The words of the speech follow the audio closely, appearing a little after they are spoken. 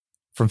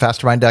From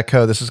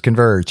Fastermind.co, this is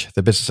Converge,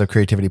 the Business of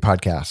Creativity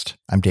podcast.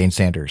 I'm Dane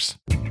Sanders.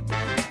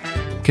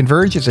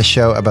 Converge is a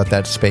show about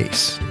that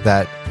space,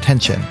 that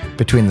tension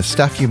between the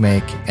stuff you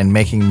make and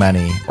making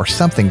money or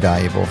something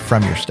valuable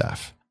from your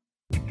stuff.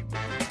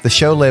 The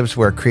show lives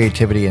where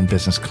creativity and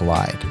business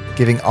collide,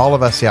 giving all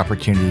of us the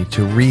opportunity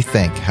to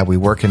rethink how we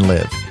work and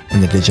live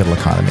in the digital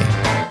economy.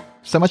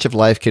 So much of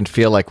life can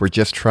feel like we're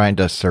just trying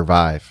to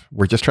survive.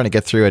 We're just trying to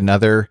get through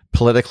another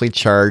politically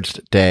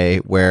charged day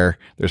where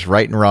there's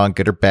right and wrong,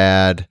 good or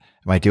bad.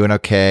 Am I doing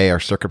okay? Are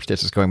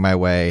circumstances going my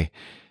way?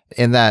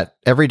 In that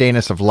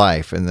everydayness of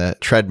life, in the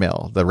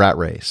treadmill, the rat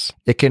race,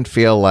 it can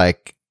feel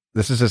like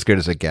this is as good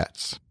as it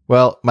gets.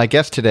 Well, my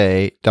guest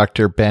today,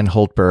 Dr. Ben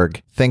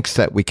Holtberg, thinks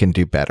that we can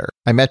do better.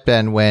 I met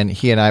Ben when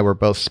he and I were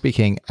both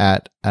speaking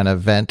at an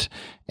event,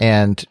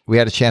 and we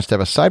had a chance to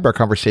have a sidebar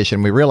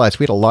conversation. We realized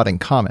we had a lot in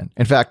common.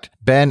 In fact,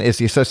 Ben is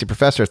the associate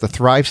professor at the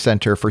Thrive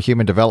Center for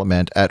Human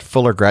Development at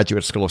Fuller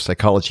Graduate School of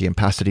Psychology in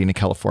Pasadena,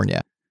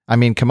 California. I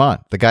mean, come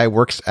on, the guy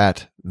works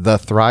at the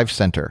Thrive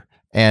Center.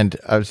 And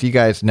as you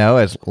guys know,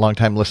 as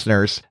longtime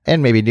listeners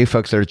and maybe new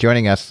folks that are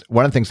joining us,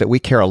 one of the things that we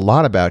care a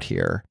lot about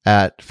here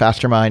at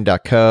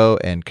Fastermind.co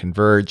and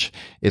Converge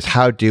is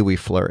how do we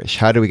flourish?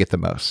 How do we get the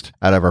most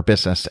out of our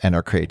business and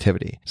our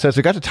creativity? So as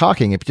we got to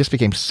talking, it just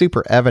became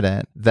super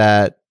evident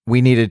that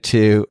we needed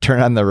to turn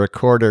on the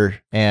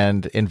recorder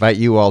and invite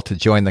you all to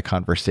join the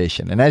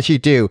conversation. And as you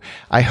do,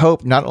 I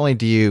hope not only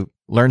do you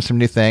learn some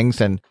new things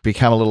and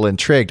become a little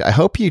intrigued, I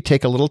hope you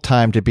take a little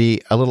time to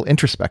be a little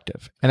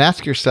introspective and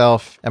ask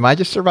yourself, am I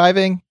just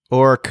surviving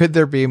or could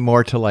there be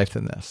more to life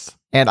than this?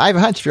 And I have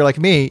a hunch, if you're like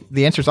me,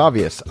 the answer is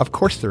obvious. Of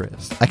course there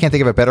is. I can't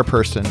think of a better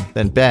person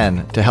than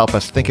Ben to help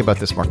us think about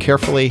this more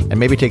carefully and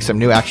maybe take some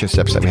new action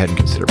steps that we hadn't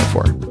considered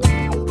before.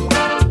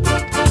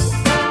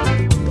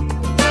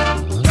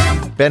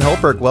 Ben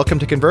Holtberg, welcome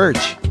to Converge.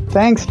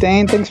 Thanks,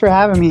 Dane. Thanks for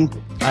having me.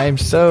 I'm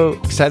so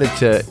excited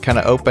to kind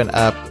of open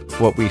up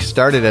what we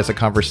started as a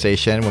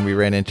conversation when we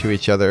ran into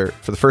each other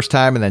for the first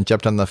time and then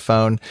jumped on the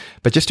phone,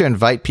 but just to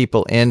invite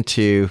people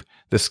into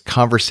this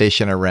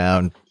conversation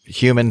around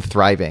human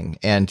thriving.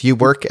 And you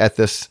work at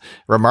this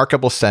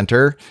remarkable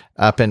center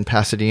up in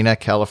Pasadena,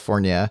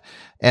 California.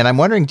 And I'm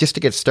wondering, just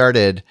to get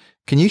started,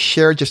 can you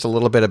share just a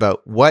little bit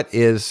about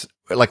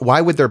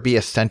why would there be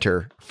a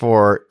center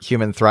for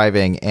human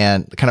thriving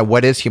and kind of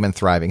what is human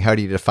thriving? How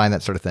do you define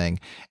that sort of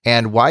thing?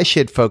 And why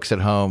should folks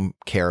at home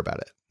care about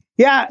it?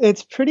 Yeah,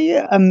 it's pretty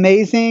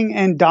amazing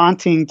and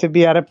daunting to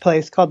be at a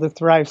place called the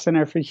Thrive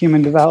Center for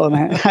Human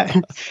Development.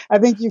 I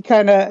think you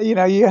kind of,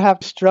 you have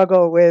to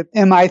struggle with,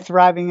 am I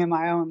thriving in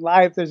my own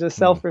life? There's a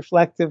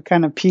self-reflective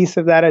kind of piece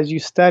of that as you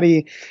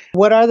study.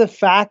 What are the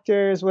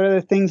factors? What are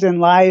the things in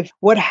life?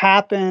 What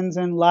happens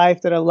in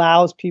life that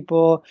allows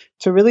people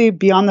to really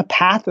be on the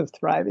path of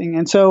thriving?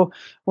 And so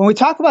when we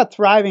talk about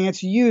thriving,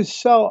 it's used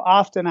so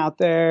often out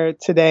there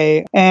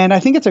today. And I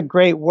think it's a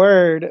great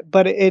word,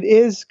 but it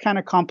is kind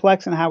of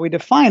complex in how we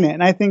define it.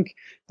 And I think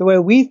the way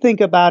we think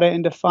about it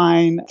and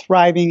define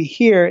thriving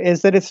here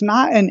is that it's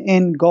not an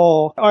end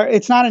goal or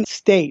it's not a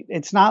state.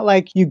 It's not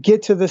like you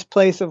get to this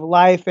place of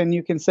life and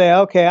you can say,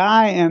 okay,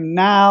 I am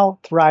now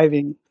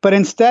thriving. But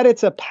instead,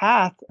 it's a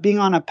path, being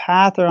on a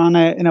path or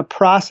in a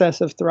process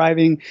of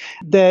thriving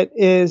that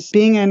is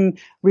being in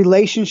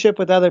relationship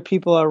with other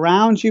people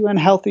around you in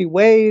healthy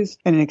ways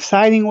and in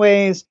exciting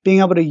ways, being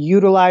able to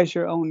utilize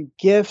your own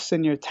gifts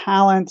and your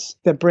talents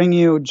that bring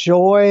you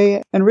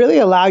joy and really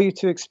allow you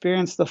to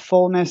experience the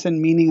fullness and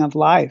meaning of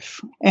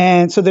life.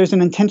 And so there's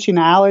an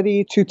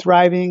intentionality to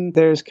thriving.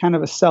 There's kind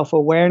of a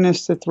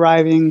self-awareness to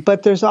thriving,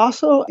 but there's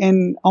also,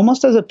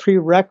 almost as a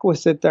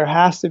prerequisite, there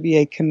has to be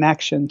a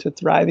connection to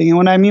thriving. And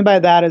what I mean by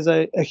that is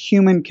a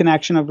human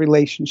connection of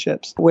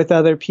relationships with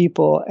other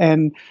people.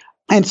 And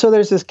so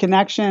there's this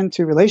connection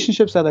to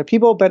relationships with other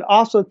people, but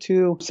also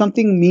to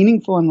something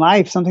meaningful in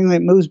life, something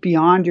that moves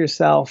beyond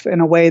yourself in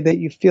a way that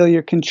you feel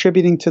you're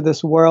contributing to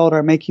this world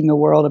or making the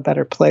world a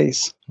better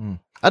place.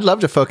 I'd love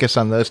to focus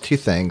on those two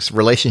things,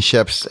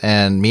 relationships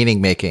and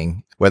meaning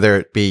making, whether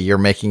it be you're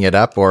making it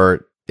up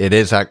or it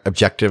is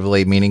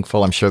objectively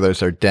meaningful. I'm sure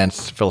those are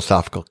dense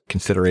philosophical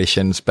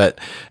considerations, but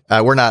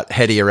we're not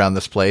heady around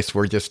this place.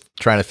 We're just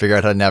trying to figure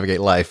out how to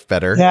navigate life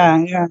better.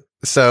 Yeah.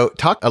 So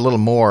talk a little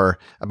more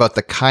about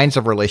the kinds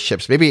of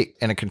relationships, maybe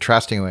in a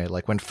contrasting way,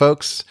 like when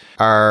folks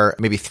are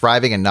maybe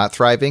thriving and not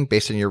thriving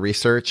based on your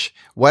research,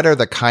 what are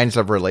the kinds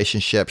of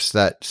relationships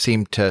that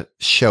seem to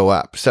show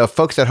up? So if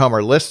folks at home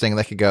are listening,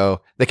 they could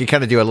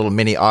kind of do a little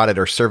mini audit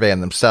or survey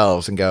on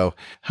themselves and go,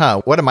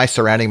 what am I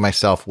surrounding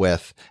myself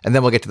with? And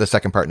then we'll get to the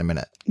second part in a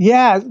minute.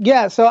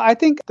 Yeah. So I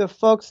think the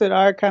folks that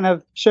are kind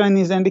of showing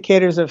these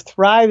indicators of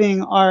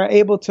thriving are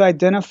able to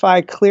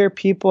identify clear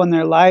people in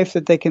their life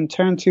that they can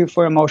turn to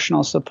for emotional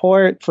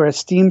support, for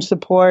esteem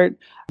support.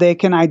 They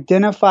can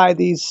identify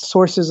these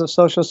sources of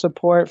social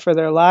support for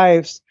their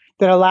lives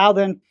that allow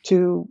them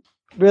to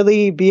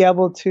really be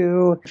able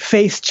to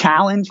face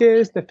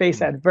challenges, to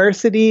face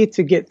adversity,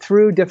 to get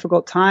through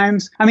difficult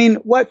times. I mean,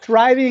 what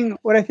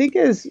I think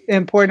is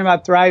important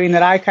about thriving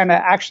that I kind of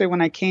actually,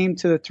 when I came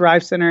to the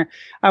Thrive Center,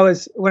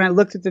 when I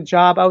looked at the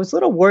job, I was a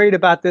little worried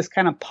about this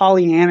kind of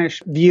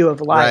Pollyannish view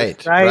of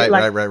life, right?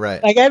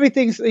 Like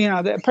everything's,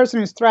 the person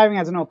who's thriving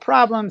has no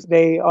problems.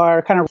 They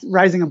are kind of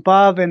rising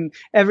above in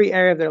every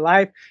area of their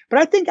life. But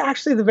I think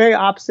actually the very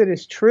opposite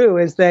is true,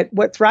 is that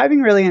what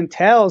thriving really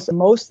entails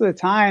most of the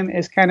time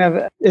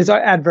is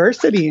our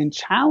adversity and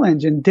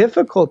challenge and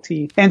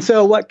difficulty. And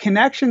so what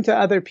connection to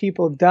other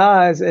people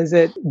does is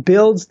it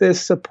builds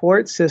this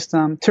support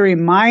system to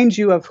remind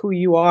you of who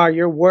you are,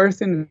 your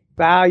worth and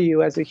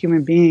value as a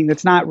human being,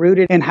 that's not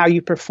rooted in how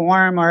you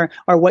perform or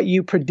what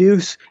you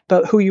produce,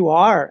 but who you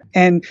are.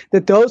 And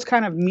that those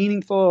kind of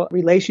meaningful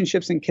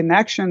relationships and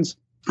connections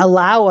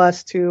allow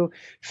us to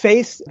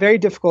face very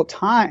difficult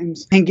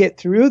times and get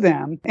through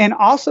them, and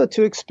also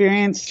to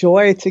experience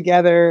joy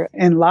together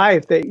in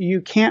life that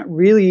you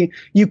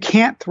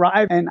can't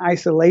thrive in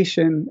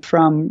isolation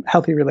from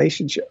healthy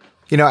relationships.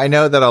 I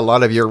know that a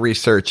lot of your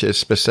research is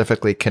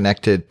specifically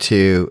connected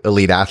to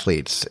elite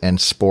athletes and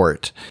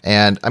sport.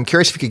 And I'm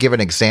curious if you could give an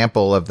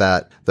example of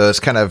those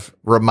kind of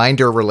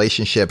reminder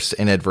relationships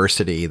in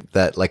adversity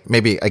that, like,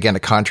 maybe again, a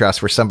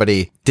contrast where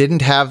somebody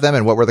didn't have them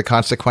and what were the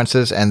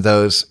consequences, and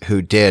those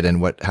who did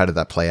and how did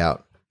that play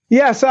out?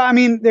 Yeah. So, I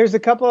mean, there's a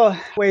couple of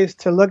ways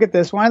to look at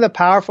this. One of the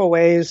powerful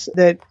ways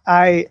that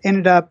I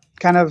ended up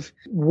kind of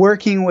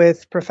working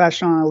with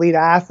professional and elite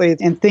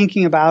athletes and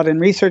thinking about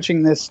and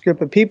researching this group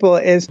of people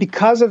is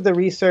because of the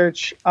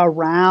research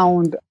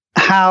around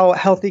how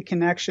healthy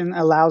connection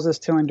allows us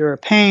to endure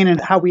pain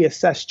and how we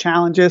assess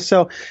challenges.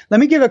 So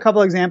let me give a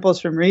couple examples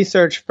from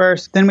research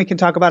first, then we can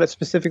talk about it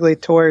specifically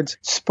towards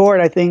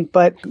sport, I think.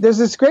 But there's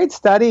this great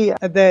study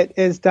that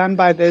is done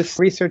by this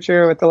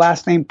researcher with the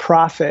last name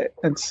Profit.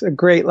 It's a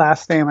great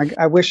last name.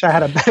 I wish I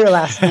had a better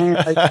last name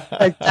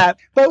like that.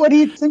 But what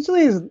he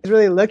essentially is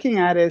really looking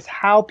at is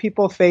how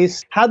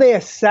they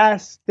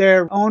assess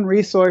their own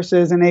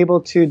resources and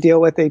able to deal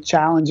with a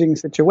challenging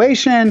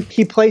situation.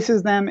 He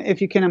places them,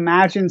 if you can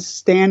imagine,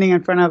 standing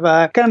in front of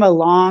a kind of a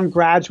long,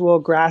 gradual,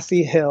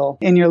 grassy hill.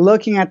 And you're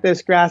looking at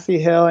this grassy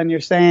hill and you're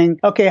saying,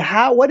 okay,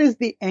 what is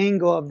the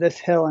angle of this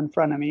hill in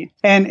front of me?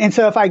 And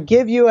so if I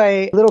give you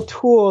a little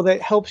tool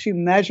that helps you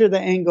measure the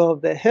angle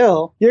of the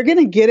hill, you're going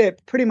to get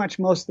it pretty much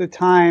most of the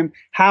time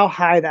how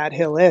high that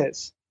hill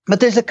is. But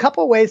there's a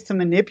couple ways to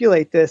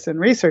manipulate this, and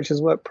research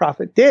is what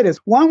Profit did. Is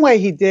one way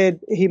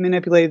he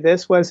manipulated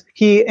this was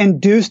he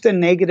induced a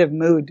negative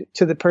mood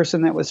to the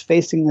person that was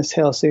facing this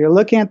hill. So you're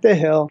looking at the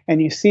hill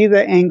and you see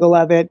the angle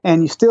of it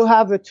and you still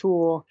have the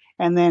tool,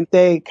 and then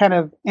they kind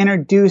of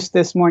introduce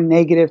this more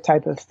negative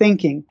type of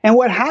thinking. And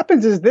what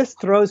happens is this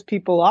throws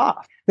people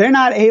off. They're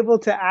not able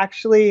to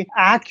actually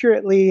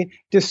accurately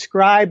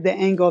describe the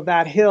angle of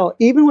that hill.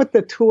 Even with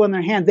the tool in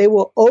their hand, they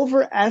will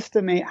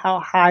overestimate how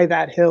high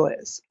that hill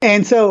is.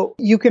 And so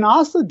you can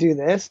also do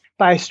this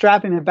by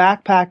strapping a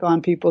backpack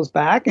on people's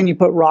back, and you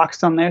put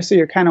rocks on there, so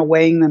you're kind of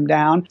weighing them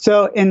down.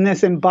 So in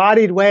this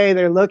embodied way,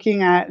 they're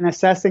looking at and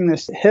assessing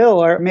this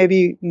hill, or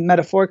maybe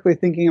metaphorically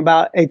thinking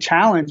about a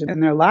challenge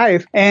in their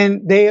life,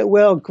 and they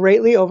will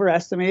greatly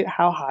overestimate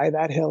how high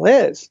that hill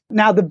is.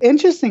 Now, the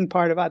interesting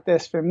part about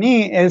this for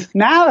me is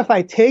now if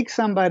I take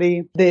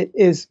somebody that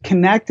is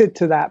connected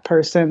to that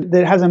person,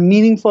 that has a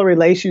meaningful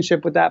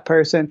relationship with that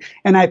person,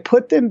 and I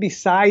put them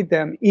beside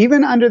them,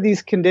 even under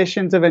these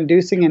conditions of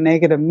inducing a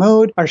negative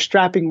mood or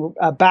strapping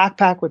a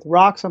backpack with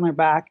rocks on their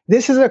back,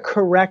 this is a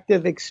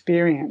corrective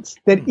experience.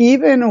 That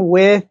even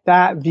with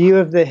that view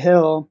of the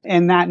hill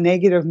and that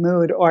negative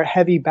mood or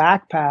heavy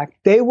backpack,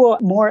 they will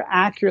more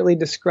accurately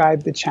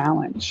describe the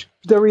challenge.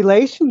 The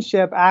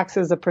relationship acts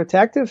as a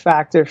protective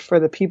factor for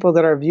the people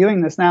that are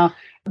viewing this. Now,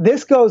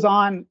 this goes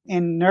on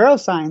in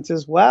neuroscience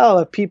as well,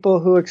 of people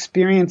who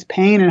experience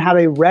pain and how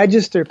they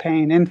register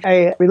pain, and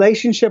a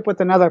relationship with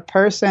another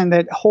person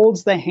that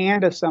holds the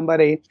hand of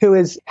somebody who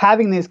is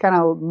having these kind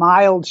of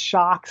mild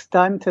shocks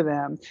done to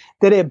them,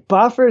 that it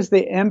buffers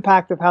the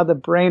impact of how the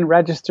brain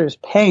registers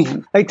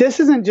pain. Like, this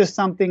isn't just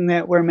something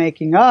that we're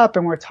making up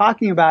and we're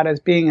talking about as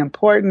being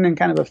important in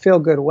kind of a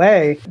feel-good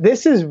way.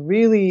 This is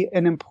really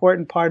an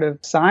important part of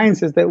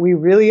science, is that we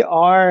really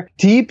are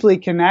deeply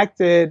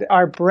connected.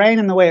 Our brain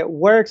and the way it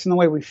works and the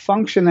way we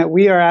function, that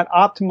we are at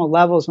optimal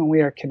levels when we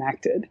are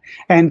connected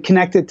and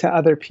connected to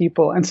other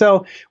people. And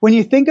so when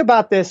you think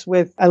about this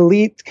with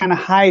elite kind of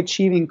high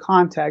achieving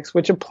context,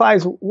 which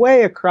applies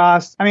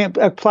it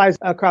applies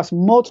across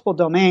multiple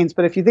domains.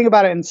 But if you think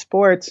about it in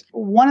sports,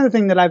 one of the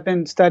things that I've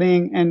been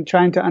studying and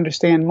trying to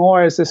understand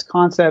more is this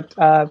concept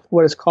of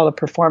what is called a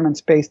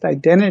performance-based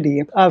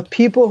identity, of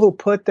people who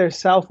put their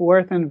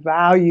self-worth and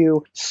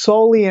value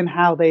solely in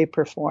how they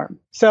perform.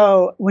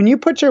 So when you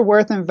put your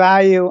worth and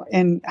value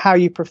in how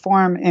you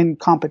perform in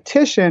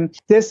competition,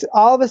 this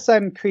all of a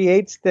sudden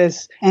creates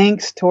this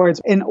angst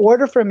towards, in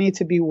order for me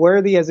to be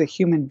worthy as a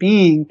human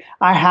being,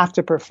 I have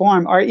to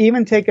perform. Or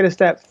even take it a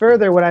step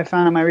further, what I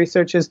found in my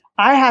research is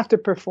I have to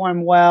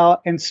perform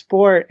well in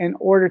sport in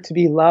order to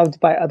be loved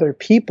by other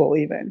people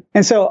even.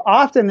 And so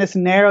often this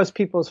narrows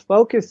people's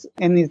focus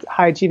in these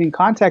high achieving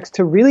contexts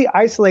to really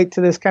isolate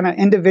to this kind of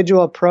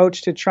individual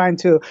approach to trying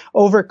to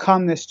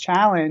overcome this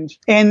challenge.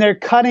 And they're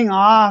cutting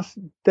off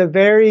the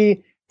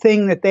very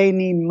thing that they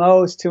need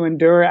most to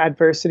endure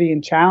adversity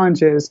and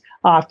challenges,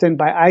 often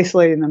by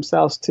isolating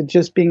themselves to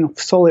just being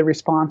solely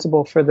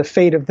responsible for the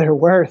fate of their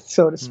worth,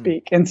 so to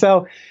speak. And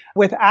so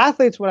with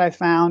athletes, what I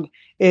found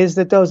is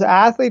that those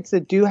athletes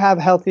that do have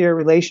healthier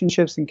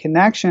relationships and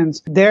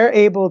connections, they're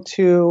able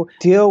to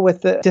deal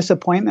with the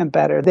disappointment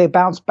better. They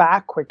bounce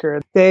back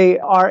quicker. They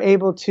are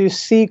able to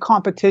see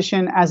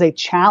competition as a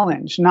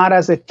challenge, not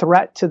as a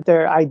threat to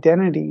their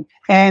identity.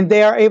 And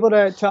they are able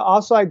to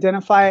also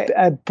identify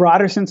a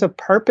broader sense of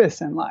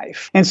purpose in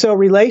life. And so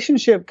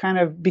relationship kind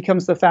of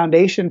becomes the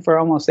foundation for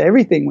almost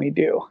everything we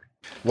do.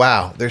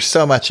 Wow. There's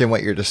so much in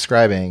what you're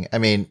describing. I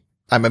mean,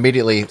 I'm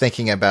immediately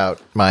thinking about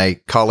my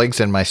colleagues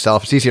and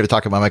myself. It's easier to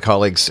talk about my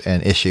colleagues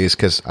and issues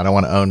because I don't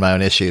want to own my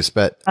own issues.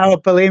 But oh,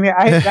 believe me,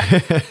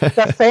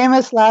 the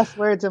famous last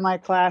words in my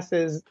class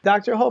is,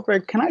 Dr.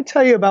 Holberg, can I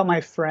tell you about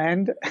my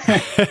friend?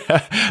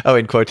 Oh,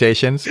 in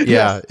quotations?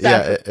 Yeah,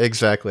 Yes, exactly. Yeah,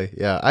 exactly.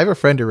 Yeah, I have a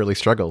friend who really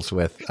struggles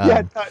with.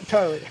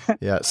 Totally.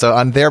 Yeah, so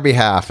on their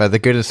behalf, the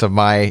goodness of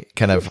my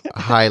kind of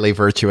highly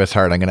virtuous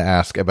heart, I'm going to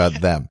ask about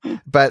them.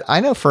 But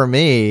I know for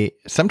me,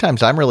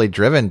 sometimes I'm really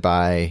driven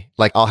by,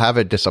 like, I'll have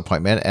a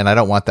disappointment and I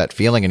don't want that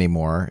feeling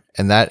anymore.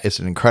 And that is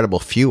an incredible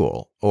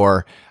fuel.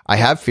 Or I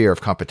have fear of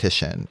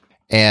competition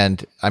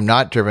and I'm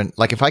not driven.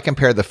 Like if I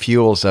compare the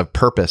fuels of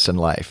purpose in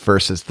life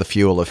versus the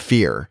fuel of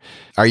fear,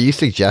 are you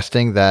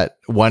suggesting that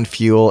one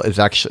fuel is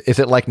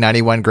it like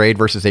 91 grade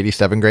versus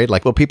 87 grade?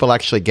 Like, will people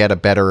actually get a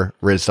better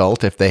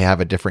result if they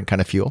have a different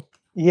kind of fuel?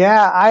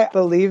 Yeah, I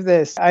believe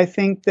this. I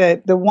think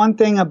that the one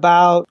thing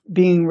about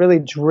being really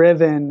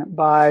driven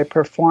by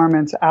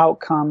performance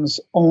outcomes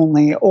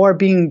only, or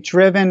being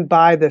driven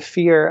by the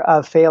fear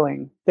of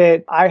failing,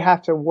 that I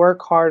have to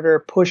work harder,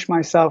 push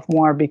myself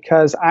more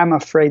because I'm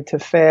afraid to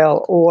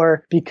fail,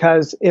 or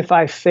because if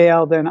I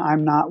fail, then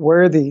I'm not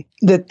worthy,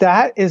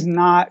 that is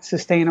not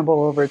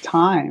sustainable over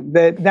time.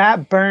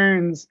 That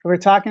burns, we're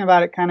talking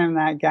about it kind of in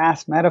that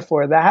gas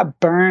metaphor, that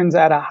burns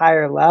at a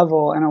higher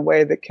level in a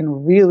way that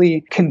can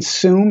really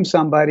consume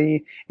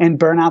somebody and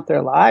burn out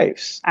their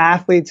lives.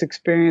 Athletes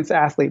experience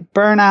athlete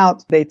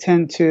burnout. They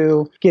tend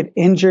to get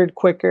injured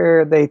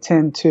quicker. They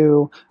tend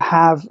to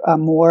have a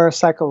more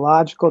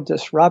psychological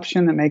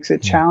disruption that makes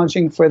it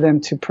challenging for them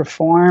to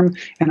perform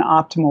in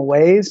optimal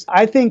ways.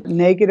 I think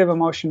negative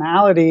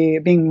emotionality,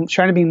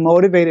 trying to be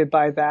motivated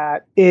by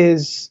that,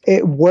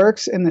 it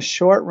works in the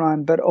short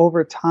run, but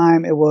over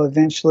time it will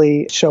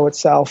eventually show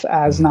itself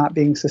as not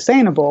being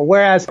sustainable.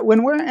 Whereas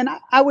and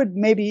I would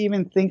maybe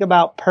even think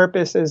about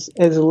purpose as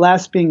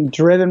less being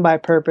driven by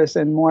purpose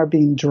and more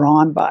being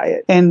drawn by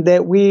it. And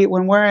that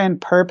when we're in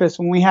purpose,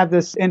 when we have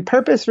this, and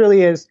purpose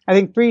really is, I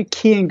think 3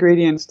 key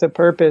ingredients to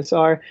purpose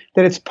are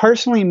that it's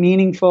personally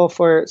meaningful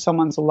for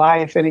someone's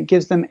life and it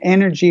gives them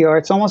energy, or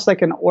it's almost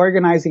like an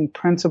organizing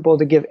principle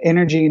to give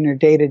energy in your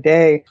day to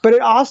day. But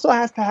it also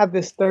has to have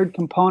this third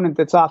component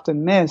that's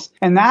often missed.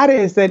 And that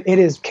is that it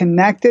is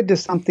connected to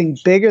something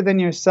bigger than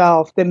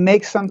yourself that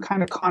makes some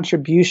kind of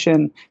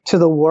contribution to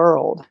the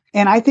world.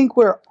 And I think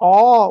we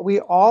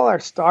all are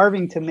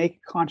starving to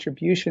make a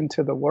contribution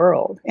to the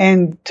world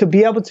and to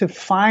be able to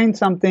find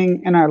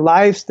something in our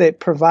lives that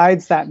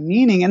provides that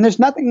meaning. And there's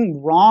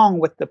nothing wrong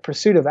with the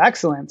pursuit of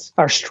excellence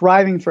or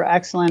striving for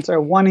excellence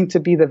or wanting to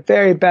be the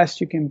very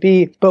best you can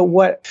be. But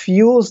what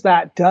fuels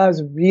that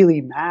does really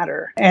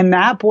matter. And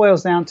that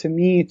boils down to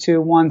me to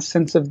one's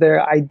sense of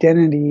their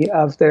identity,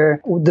 of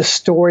the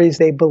stories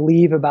they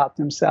believe about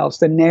themselves,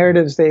 the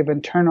narratives they've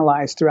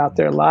internalized throughout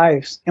their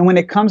lives. And when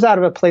it comes out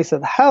of a place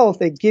of health,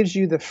 it gives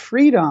you the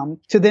freedom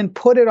to then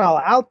put it all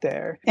out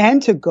there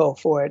and to go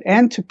for it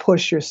and to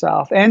push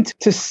yourself and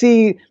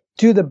to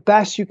do the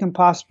best you can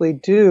possibly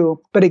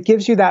do. But it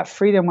gives you that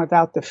freedom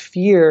without the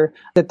fear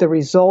that the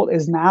result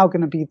is now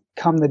going to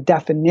become the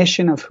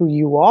definition of who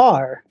you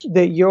are,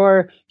 that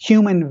your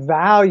human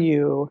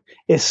value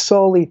is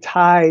solely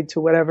tied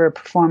to whatever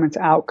performance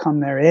outcome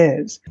there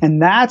is.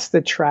 And that's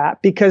the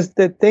trap, because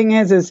the thing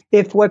is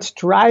if what's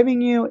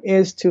driving you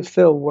is to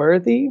feel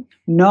worthy,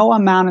 no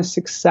amount of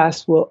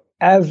success will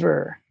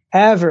ever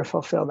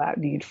fulfill that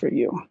need for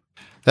you.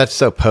 That's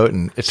so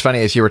potent. It's funny,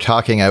 as you were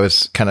talking, I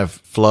was kind of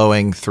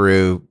flowing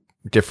through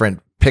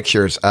different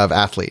pictures of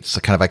athletes,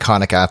 kind of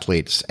iconic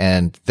athletes,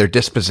 and their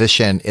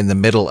disposition in the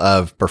middle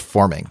of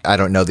performing. I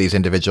don't know these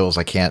individuals.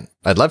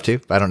 I'd love to,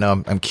 but I don't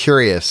know. I'm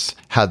curious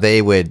how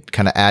they would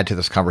kind of add to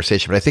this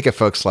conversation. But I think of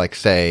folks like,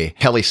 say,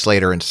 Kelly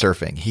Slater in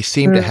surfing. He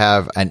seemed to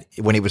have,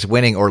 when he was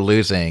winning or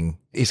losing,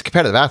 he's a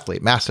competitive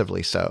athlete,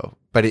 massively so.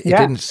 But it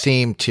didn't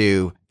seem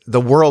to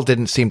the world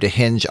didn't seem to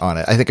hinge on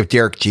it. I think of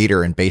Derek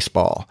Jeter in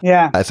baseball.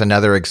 Yeah. As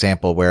another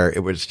example where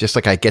it was just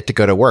like, I get to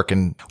go to work,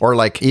 or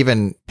like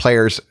even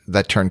players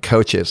that turn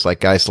coaches, like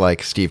guys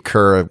like Steve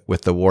Kerr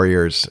with the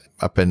Warriors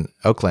up in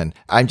Oakland.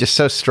 I'm just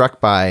so struck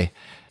by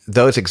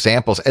those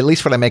examples, at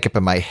least what I make up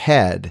in my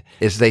head,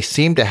 is they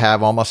seem to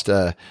have almost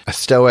a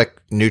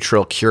stoic,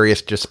 neutral,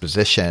 curious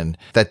disposition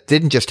that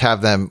didn't just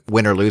have them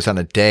win or lose on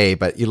a day,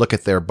 but you look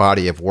at their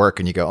body of work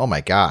and you go, oh my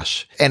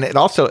gosh. And it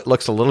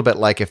looks a little bit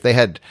like if they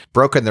had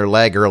broken their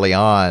leg early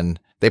on,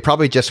 they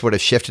probably just would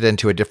have shifted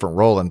into a different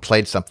role and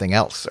played something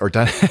else or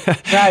done,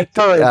 right,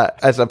 totally.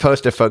 As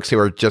opposed to folks who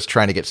are just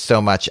trying to get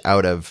so much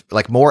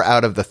more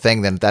out of the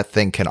thing than that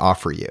thing can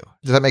offer you.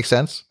 Does that make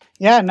sense?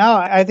 Yeah, no,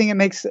 I think it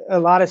makes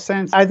a lot of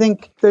sense. I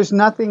think there's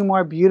nothing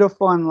more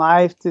beautiful in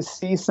life to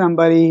see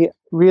somebody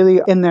really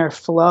in their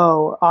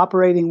flow,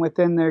 operating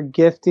within their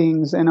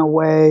giftings in a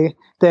way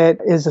that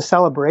is a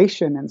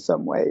celebration in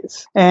some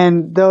ways.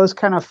 And those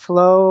kind of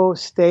flow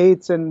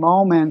states and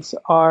moments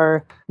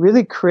are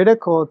really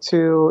critical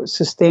to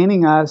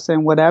sustaining us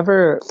in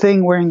whatever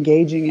thing we're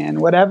engaging in,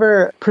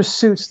 whatever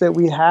pursuits that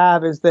we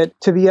have, is that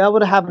to be able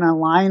to have an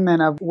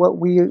alignment of what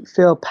we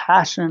feel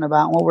passionate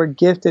about, what we're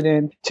gifted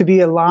in, to be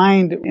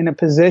aligned in a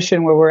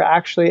position where we're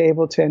actually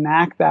able to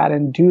enact that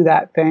and do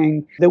that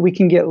thing, that we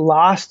can get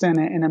lost in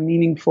it in a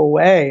meaningful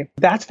way.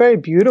 That's very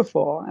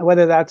beautiful,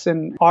 whether that's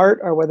in art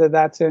or whether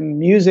that's in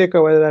music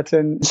or whether that's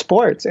in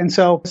sports. And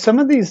so some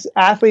of these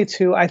athletes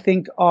who I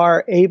think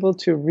are able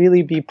to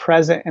really be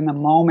present in the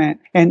moment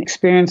and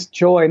experience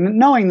joy,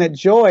 knowing that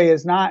joy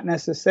is not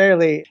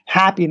necessarily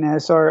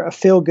happiness or a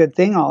feel-good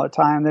thing all the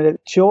time,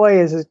 that joy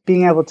is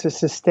being able to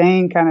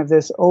sustain kind of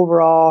this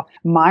overall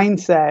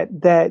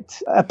mindset that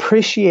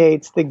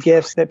appreciates the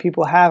gifts that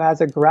people have,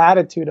 has a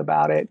gratitude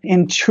about it,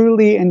 and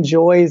truly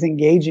enjoys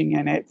engaging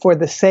in it for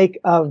the sake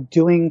of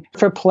doing,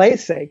 for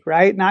play's sake,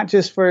 right? Not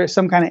just for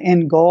some kind of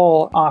end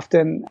goal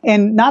often.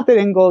 And not that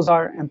end goals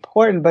aren't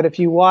important, but if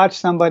you watch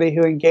somebody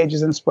who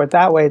engages in sport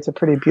that way, it's a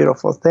pretty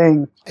beautiful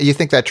thing. You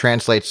think that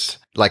translates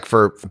like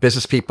for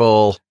business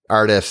people,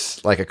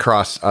 artists, like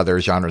across other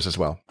genres as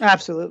well?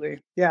 Absolutely.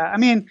 Yeah. I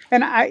mean,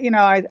 and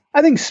I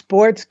think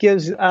sports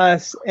gives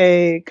us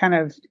a kind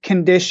of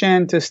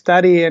condition to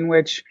study in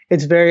which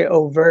it's very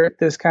overt,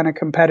 this kind of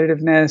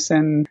competitiveness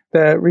and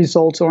the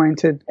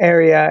results-oriented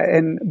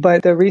area.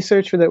 But the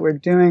research that we're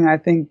doing, I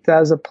think,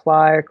 does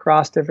apply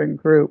across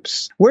different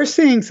groups. We're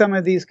seeing some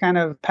of these kind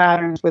of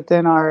patterns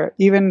within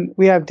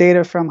we have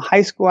data from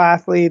high school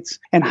athletes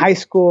and high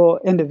school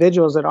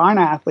individuals that aren't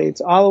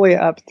athletes, all the way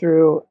up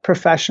through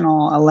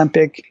professional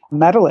Olympic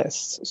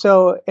medalists.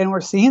 So, and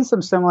we're seeing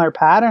some similar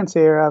patterns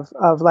here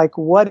of like,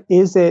 what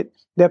is it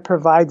that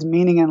provides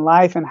meaning in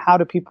life, and how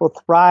do people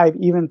thrive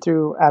even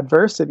through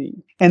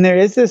adversity? And there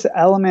is this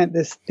element,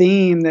 this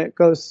theme that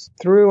goes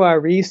through our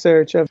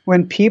research of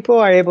when people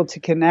are able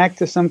to connect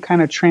to some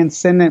kind of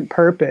transcendent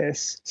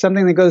purpose,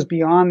 something that goes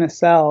beyond the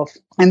self,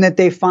 and that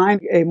they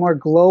find a more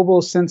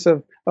global sense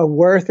of a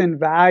worth and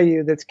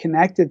value that's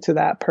connected to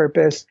that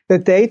purpose,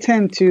 that they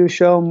tend to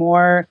show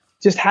more,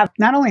 just have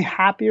not only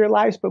happier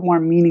lives, but more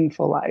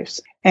meaningful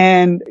lives.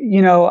 And,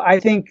 I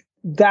think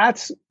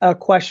that's a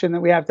question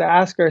that we have to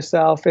ask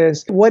ourselves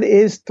is, what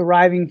is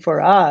thriving for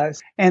us?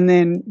 And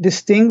then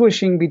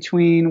distinguishing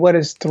between what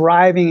is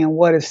thriving and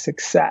what is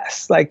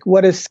success. Like,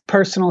 what does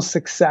personal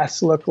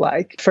success look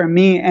like for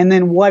me? And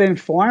then what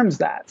informs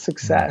that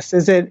success?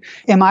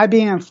 Am I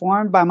being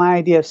informed by my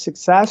idea of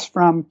success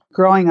from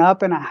growing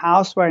up in a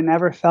house where I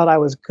never felt I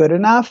was good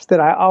enough,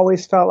 that I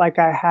always felt like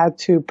I had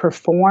to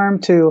perform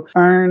to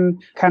earn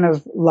kind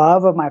of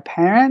love of my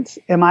parents?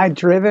 Am I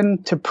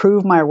driven to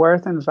prove my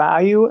worth and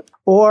value?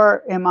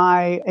 Or am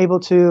I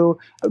able to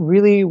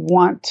really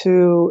want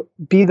to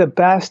be the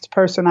best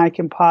person I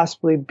can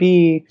possibly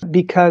be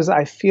because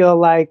I feel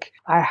like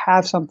I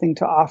have something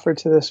to offer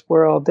to this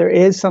world? There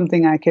is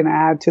something I can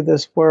add to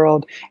this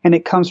world, and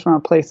it comes from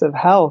a place of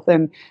health.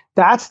 And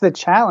that's the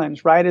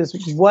challenge, right?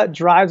 Is what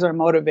drives our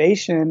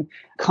motivation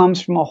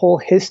comes from a whole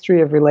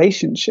history of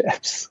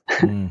relationships.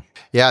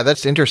 Yeah,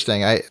 that's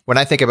interesting. When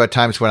I think about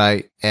times when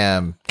I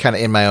am kind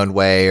of in my own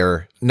way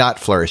or not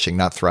flourishing,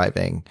 not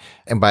thriving,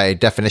 and by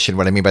definition,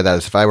 what I mean by that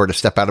is if I were to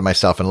step out of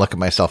myself and look at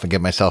myself and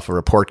give myself a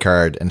report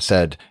card and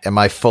said, am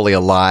I fully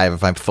alive?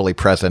 If I'm fully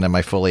present, am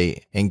I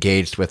fully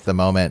engaged with the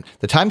moment?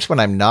 The times when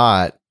I'm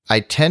not,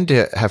 I tend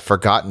to have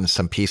forgotten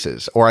some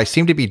pieces, or I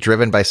seem to be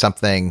driven by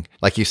something,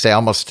 like you say,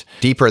 almost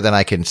deeper than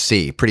I can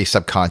see, pretty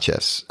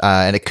subconscious.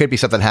 And it could be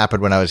something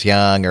happened when I was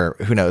young, or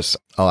who knows,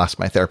 I'll ask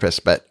my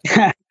therapist. But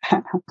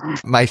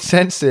my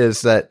sense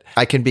is that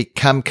I can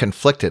become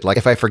conflicted. Like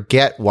if I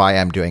forget why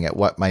I'm doing it,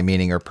 what my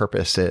meaning or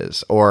purpose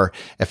is, or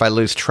if I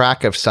lose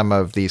track of some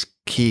of these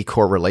key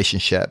core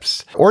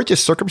relationships, or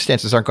just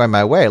circumstances aren't going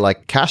my way,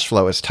 like cash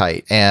flow is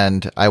tight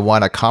and I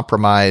want to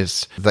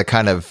compromise the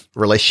kind of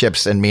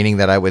relationships and meaning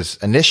that I was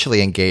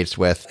initially engaged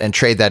with and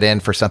trade that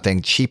in for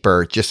something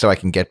cheaper just so I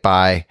can get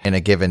by in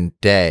a given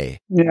day.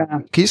 Yeah.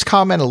 Can you just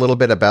comment a little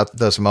bit about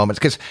those moments?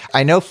 Because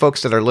I know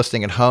folks that are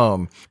listening at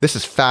home, this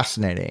is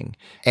fascinating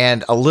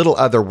and a little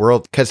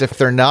otherworldly, because if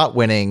they're not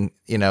winning,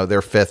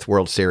 their fifth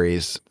World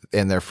Series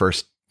in their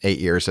first 8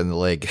 years in the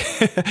league,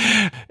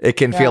 it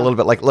can feel a little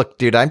bit like, look,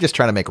 dude, I'm just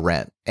trying to make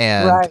rent.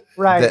 And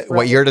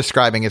what you're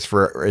describing is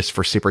for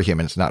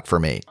superhumans, not for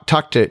me.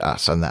 Talk to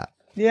us on that.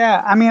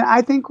 Yeah. I mean,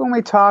 I think when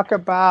we talk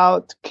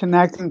about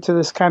connecting to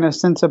this kind of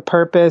sense of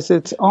purpose,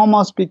 it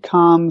almost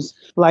becomes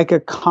like a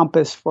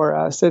compass for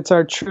us. It's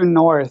our true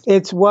north.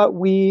 It's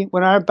when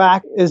our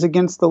back is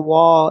against the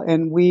wall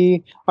and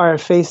we are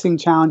facing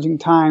challenging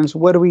times,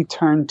 what do we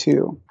turn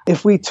to?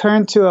 If we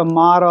turn to a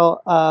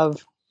model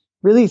of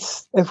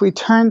if we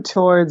turn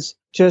towards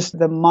just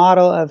the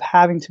model of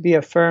having to be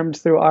affirmed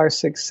through our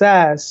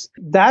success,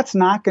 that's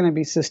not going to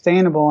be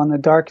sustainable in the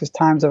darkest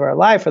times of our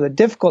life or the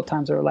difficult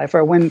times of our life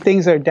or when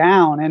things are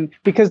down. And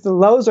because the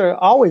lows are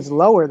always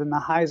lower than the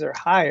highs are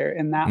higher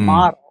in that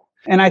model.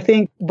 And I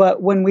think, but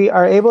when we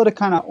are able to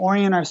kind of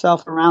orient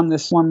ourselves around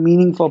this more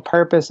meaningful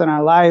purpose in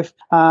our life,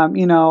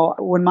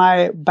 when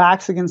my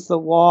back's against the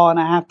wall and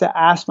I have to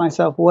ask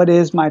myself, what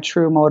is my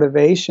true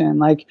motivation?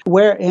 Like,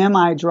 where am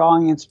I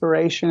drawing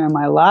inspiration in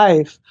my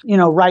life?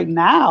 Right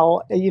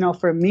now,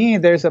 for me,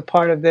 there's a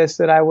part of this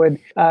that I would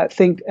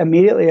think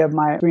immediately of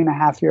my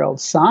 3.5-year-old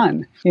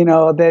son,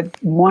 that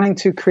wanting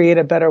to create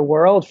a better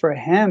world for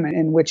him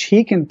in which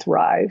he can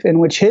thrive, in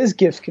which his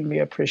gifts can be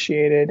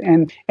appreciated.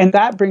 And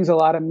that brings a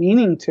lot of meaning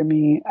to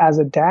me as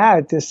a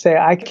dad to say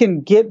I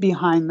can get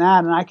behind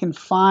that and I can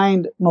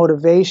find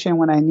motivation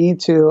when I need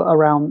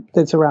to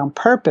that's around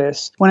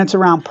purpose. When it's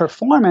around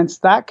performance,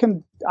 I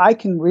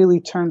can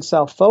really turn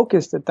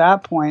self-focused at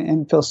that point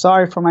and feel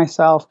sorry for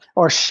myself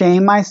or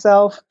shame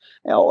myself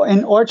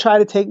or try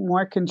to take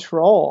more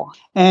control.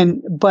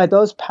 But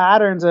those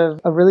patterns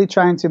of really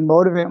trying to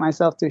motivate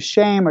myself through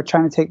shame or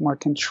trying to take more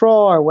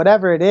control or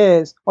whatever it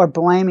is, or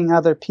blaming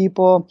other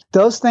people,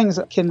 those things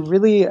can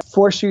really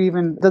force you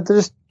they'll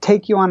just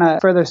take you on a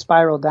further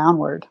spiral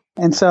downward.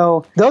 And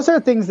so those are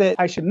things that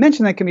I should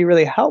mention that can be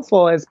really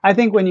helpful. Is I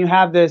think when you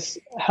have this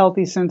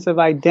healthy sense of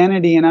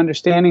identity and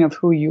understanding of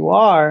who you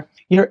are,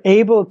 you're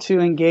able to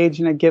engage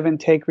in a give and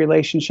take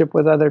relationship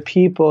with other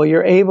people.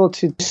 You're able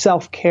to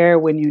self-care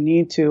when you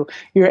need to.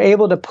 You're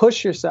able to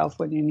push yourself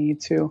when you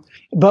need to.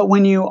 But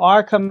when you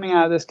are coming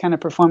out of this kind of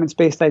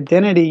performance-based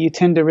identity, you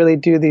tend to really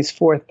do these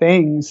 4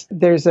 things.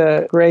 There's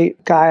a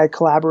great guy I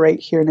collaborate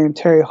here named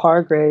Terry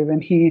Hargrave,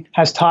 and he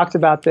has talked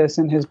about this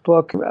in his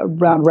book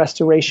around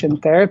restoration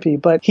therapy.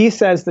 But he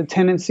says the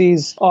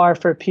tendencies are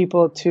for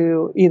people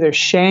to either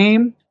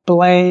shame,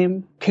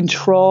 blame,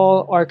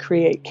 control, or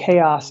create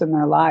chaos in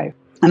their life.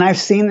 And I've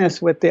seen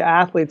this with the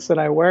athletes that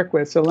I work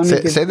with. So let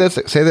me say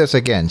this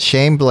again.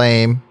 Shame,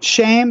 blame,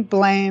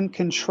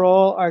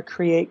 control, or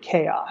create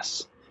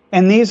chaos.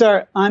 And these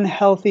are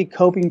unhealthy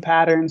coping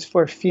patterns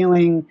for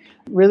feeling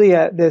really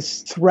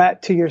this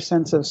threat to your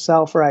sense of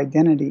self or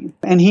identity.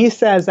 And he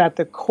says at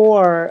the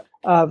core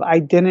of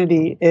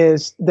identity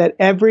is that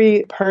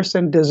every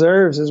person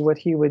deserves, is what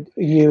he would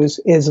use,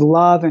 is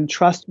love and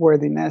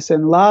trustworthiness.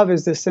 And love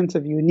is the sense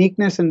of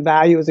uniqueness and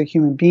value as a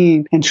human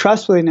being. And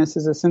trustworthiness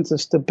is a sense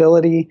of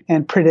stability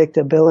and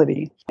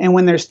predictability. And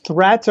when there's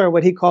threats or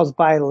what he calls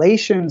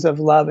violations of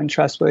love and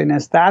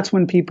trustworthiness, that's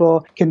when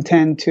people can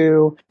tend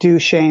to do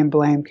shame,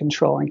 blame,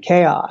 control, and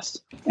chaos.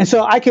 And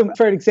so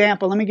for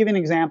example, let me give you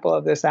an example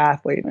of this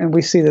athlete. And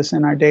we see this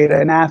in our data,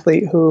 an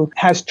athlete who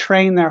has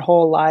trained their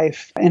whole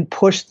life and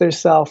pushed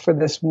themselves for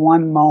this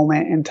one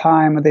moment in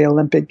time of the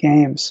Olympic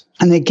Games.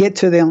 And they get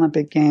to the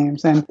Olympic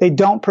Games and they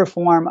don't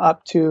perform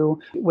up to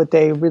what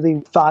they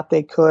really thought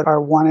they could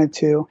or wanted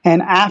to.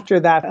 And after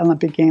that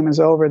Olympic game is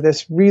over,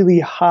 this really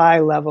high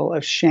level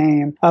of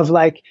shame of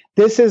like,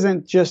 this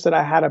isn't just that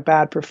I had a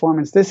bad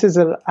performance. This is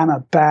I'm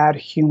a bad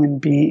human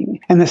being.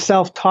 And the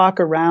self-talk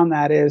around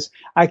that is,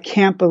 I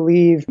can't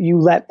believe you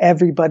let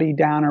everybody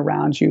down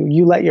around you.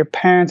 You let your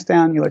parents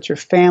down. You let your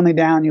family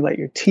down. You let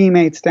your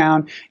teammates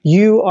down.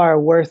 You are a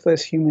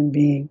worthless human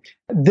being.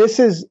 This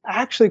is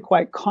actually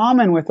quite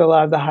common with a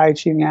lot of the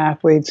high-achieving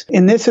athletes.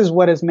 And this is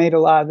what has made a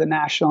lot of the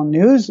national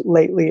news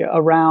lately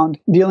around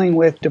dealing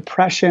with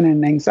depression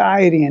and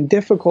anxiety and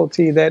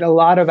difficulty, that a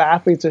lot of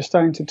athletes are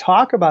starting to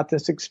talk about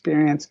this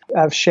experience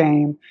of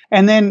shame.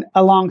 And then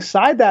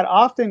alongside that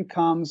often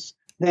comes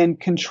then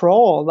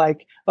control.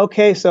 Like,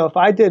 okay, so if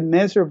I did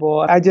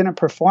miserable, I didn't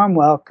perform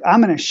well,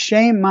 I'm going to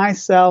shame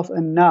myself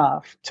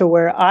enough to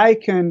where I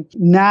can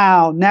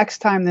now, next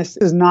time this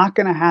is not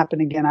going to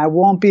happen again. I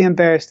won't be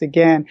embarrassed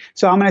again.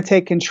 So I'm going to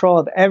take control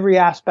of every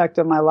aspect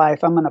of my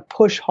life. I'm going to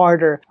push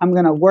harder. I'm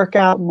going to work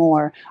out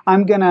more.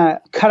 I'm going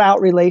to cut out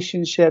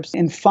relationships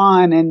and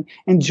fun and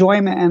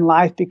enjoyment in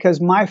life,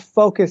 because my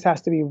focus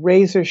has to be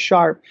razor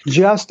sharp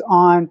just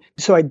on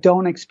so I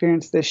don't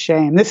experience this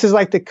shame. This is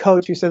like the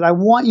coach who says, I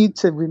want you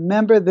to to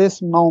remember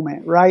this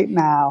moment right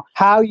now,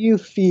 how you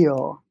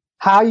feel,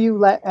 how you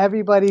let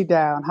everybody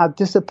down, how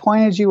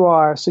disappointed you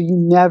are, so you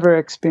never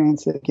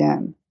experience it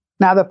again.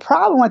 Now, the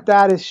problem with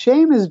that is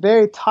shame is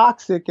very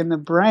toxic in the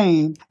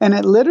brain, and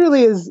it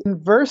literally is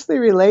inversely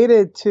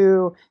related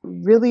to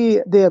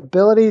really the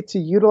ability to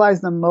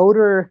utilize the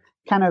motor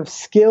kind of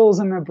skills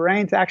in the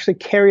brain to actually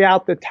carry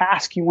out the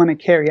task you want to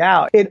carry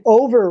out. It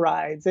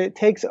overrides, it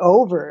takes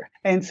over.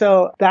 And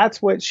so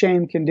that's what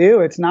shame can do.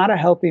 It's not a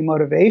healthy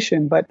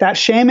motivation, but that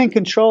shame and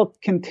control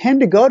can tend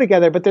to go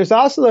together. But there's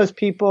also those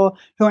people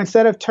who,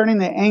 instead of turning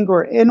the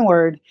anger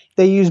inward,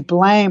 they use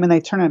blame and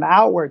they turn it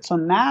outward. So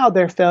now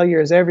their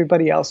failure is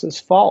everybody else's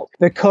fault.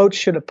 The coach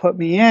should have put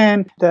me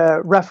in.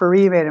 The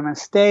referee made a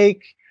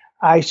mistake.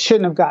 I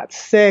shouldn't have got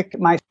sick.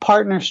 My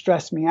partner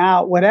stressed me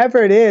out.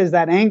 Whatever it is,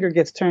 that anger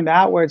gets turned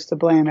outwards to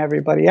blame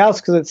everybody else,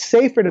 because it's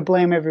safer to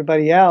blame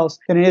everybody else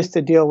than it is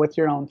to deal with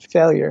your own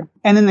failure.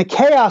 And then the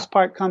chaos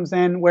part comes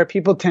in, where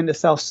people tend to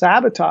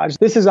self-sabotage.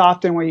 This is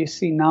often where you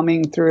see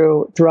numbing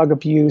through drug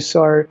abuse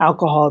or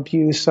alcohol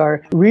abuse,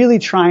 or really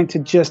trying to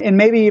just, and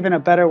maybe even a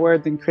better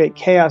word than create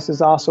chaos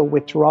is also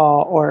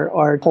withdraw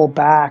or pull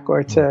back,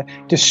 or to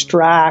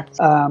distract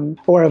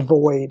or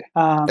avoid.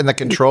 And the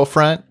control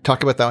front,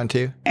 talk about that one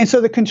too. And so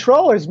the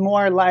control is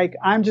more like,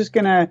 I'm just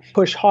going to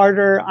push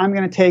harder. I'm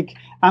going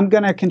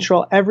to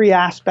control every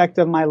aspect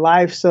of my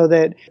life so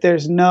that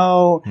there's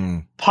no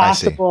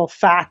possible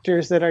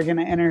factors that are going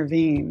to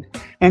intervene.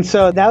 And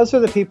so those are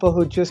the people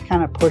who just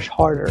kind of push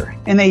harder,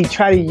 and they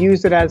try to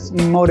use it as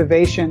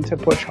motivation to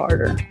push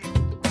harder.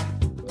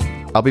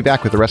 I'll be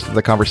back with the rest of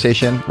the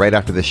conversation right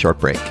after this short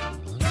break.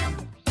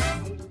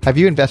 Have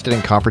you invested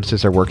in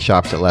conferences or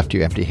workshops that left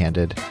you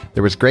empty-handed?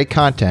 There was great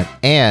content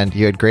and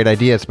you had great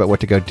ideas about what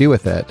to go do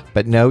with it,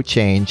 but no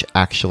change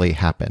actually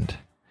happened.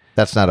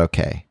 That's not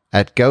okay.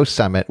 At Go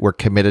Summit, we're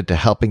committed to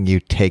helping you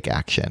take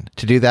action.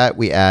 To do that,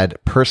 we add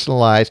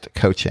personalized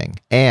coaching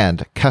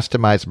and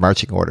customized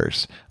marching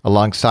orders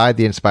alongside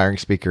the inspiring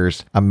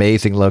speakers,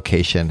 amazing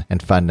location,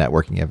 and fun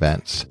networking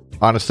events.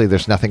 Honestly,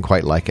 there's nothing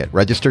quite like it.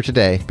 Register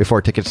today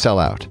before tickets sell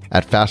out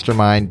at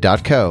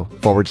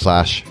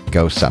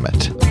fastermind.co/Go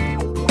Summit.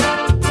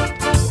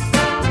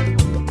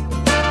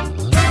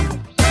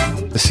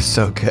 This is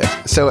so good.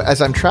 So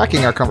as I'm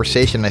tracking our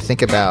conversation, I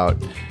think about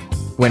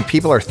when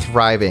people are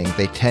thriving,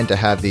 they tend to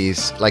have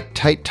these like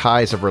tight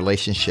ties of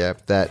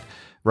relationship that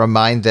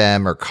remind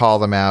them or call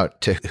them out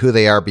to who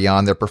they are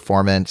beyond their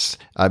performance,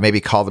 maybe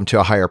call them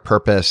to a higher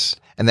purpose.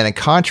 And then in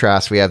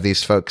contrast, we have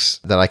these folks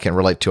that I can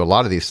relate to a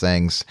lot of these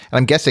things. And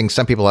I'm guessing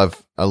some people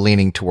have a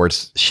leaning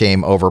towards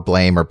shame over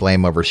blame, or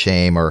blame over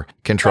shame, or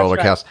control. That's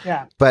or chaos. Right.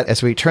 Yeah. But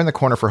as we turn the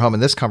corner for home in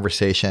this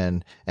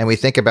conversation, and we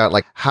think about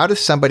like, how does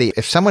somebody,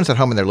 if someone's at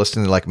home and they're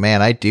listening, they're like,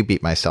 man, I do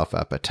beat myself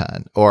up a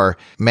ton. Or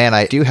man,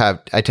 I tend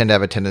to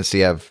have a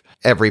tendency of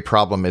every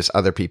problem is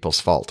other people's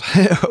fault,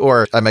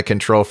 or I'm a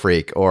control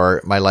freak,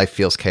 or my life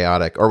feels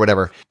chaotic, or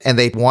whatever. And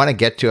they want to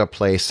get to a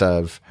place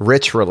of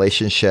rich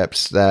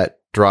relationships that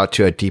draw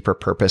to a deeper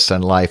purpose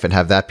in life and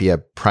have that be a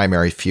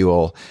primary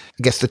fuel.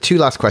 I guess the two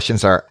last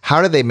questions are,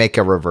 how do they make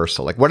a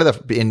reversal? Like, what are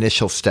the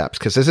initial steps?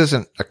 Because this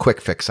isn't a quick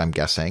fix, I'm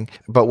guessing,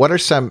 but what are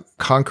some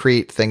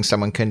concrete things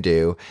someone can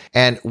do?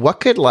 And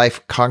what could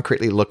life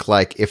concretely look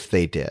like if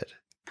they did?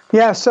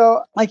 Yeah.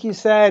 So like you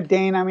said,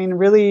 Dane, I mean,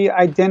 really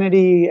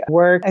identity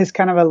work is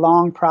kind of a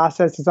long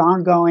process. It's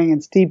ongoing.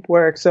 It's deep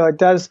work. So it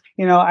does,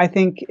 I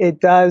think it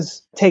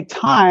does take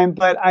time,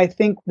 but I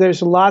think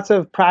there's lots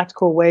of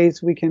practical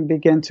ways we can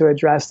begin to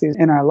address these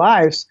in our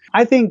lives.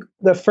 I think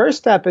the first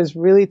step is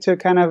really to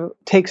kind of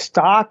take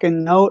stock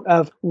and note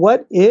of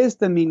what is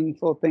the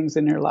meaningful things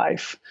in your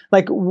life.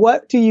 Like,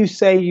 what do you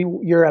say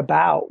you're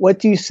about? What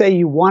do you say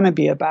you want to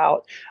be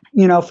about?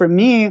 For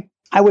me,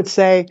 I would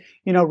say,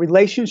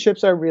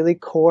 relationships are really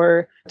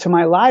core to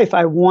my life.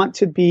 I want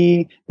to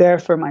be there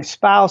for my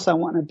spouse. I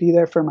want to be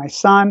there for my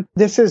son.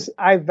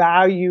 I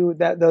value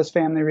those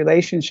family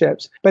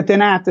relationships. But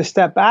then I have to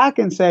step back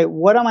and say,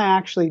 what am I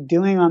actually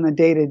doing on the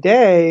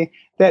day-to-day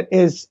that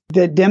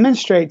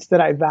demonstrates that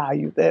I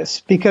value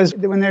this? Because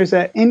when there's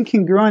an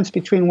incongruence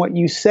between what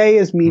you say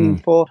is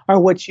meaningful or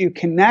what you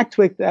connect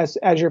with as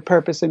your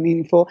purpose and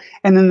meaningful,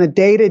 and then the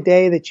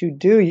day-to-day that you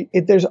do,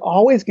 there's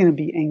always going to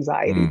be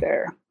anxiety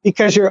there.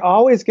 Because you're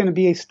always going to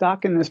be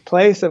stuck in this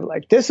place of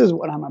like, this is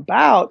what I'm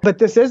about, but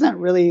this isn't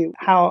really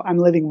how I'm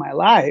living my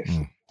life.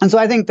 And so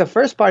I think the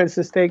first part is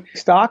to take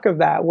stock of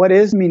that. What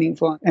is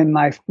meaningful in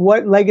life?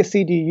 What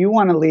legacy do you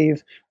want to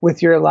leave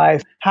with your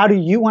life? How do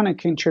you want to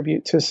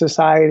contribute to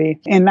society?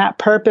 And that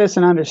purpose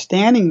and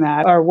understanding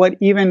that are what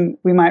even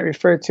we might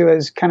refer to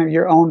as kind of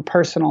your own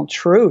personal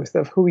truth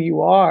of who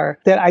you are.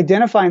 That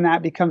identifying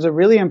that becomes a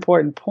really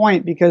important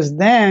point, because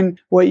then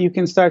what you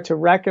can start to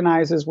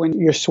recognize is when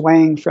you're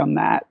swaying from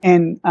that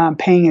and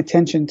paying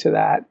attention to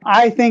that.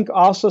 I think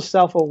also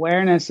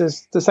self-awareness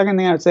is the second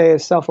thing I would say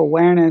is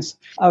self-awareness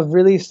of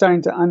really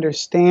starting to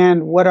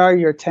understand what are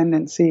your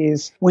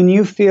tendencies when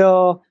you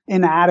feel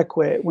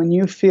inadequate, when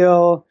you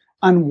feel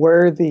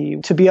unworthy,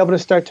 to be able to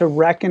start to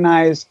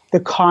recognize the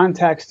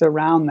context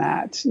around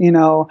that.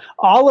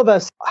 All of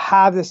us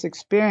have this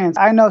experience.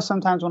 I know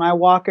sometimes when I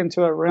walk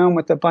into a room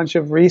with a bunch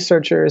of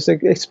researchers,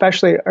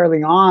 especially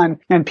early on,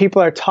 and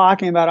people are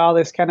talking about all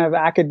this kind of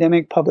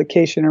academic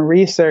publication and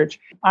research,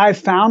 I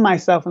found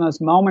myself in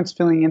those moments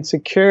feeling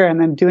insecure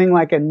and then doing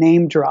like a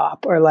name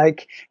drop or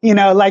like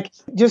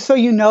just so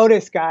you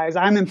notice, guys,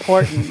 I'm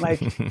important.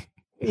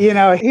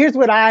 Here's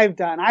what I've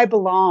done. I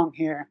belong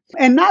here.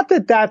 And not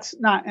that that's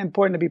not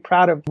important to be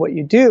proud of what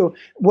you do.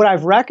 What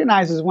I've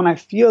recognized is when I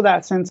feel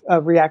that sense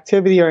of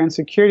reactivity or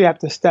insecurity, I have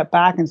to step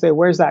back and say,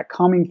 where's that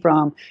coming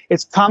from?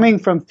 It's coming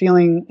from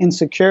feeling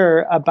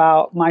insecure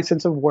about my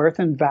sense of worth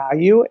and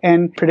value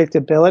and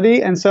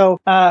predictability. And so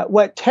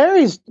what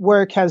Terry's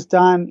work has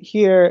done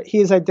here,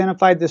 he's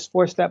identified this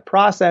 4-step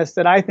process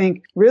that I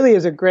think really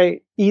is a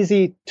great,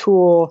 easy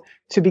tool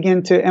to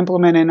begin to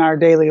implement in our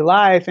daily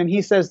life. And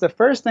he says the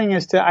first thing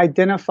is to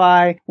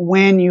identify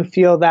when you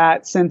feel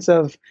that sense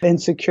of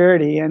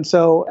insecurity. And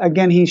so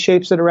again, he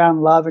shapes it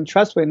around love and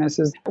trustworthiness.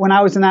 When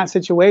I was in that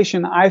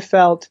situation, I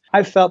felt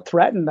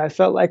threatened. I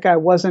felt like I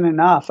wasn't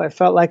enough. I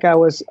felt like I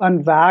was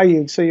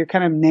unvalued. So you're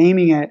kind of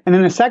naming it. And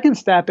then the second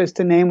step is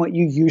to name what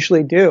you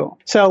usually do.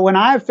 So when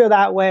I feel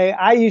that way,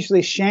 I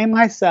usually shame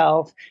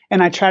myself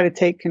and I try to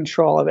take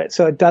control of it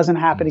so it doesn't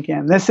happen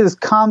again. This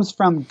comes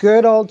from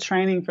good old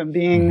training from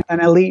being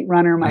an elite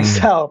runner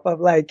myself,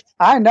 of like,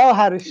 I know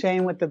how to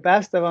shame with the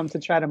best of them to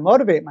try to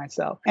motivate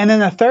myself. And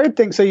then the third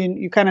thing, so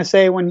you kind of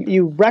say, when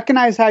you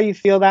recognize how you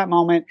feel that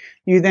moment,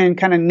 you then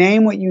kind of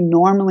name what you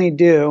normally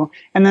do.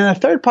 And then the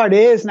third part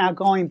is now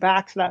going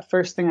back to that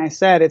first thing I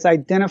said, it's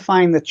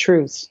identifying the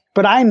truths.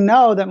 But I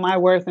know that my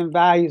worth and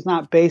value is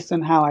not based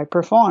on how I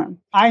perform.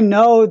 I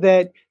know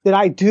that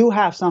I do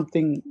have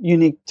something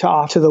unique to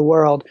offer to the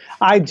world.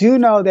 I do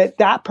know that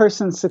that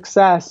person's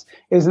success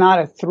is not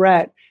a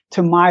threat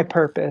to my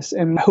purpose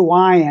and who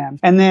I am.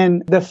 And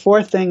then the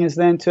fourth thing is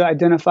then to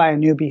identify a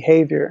new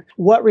behavior.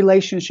 What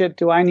relationship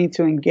do I need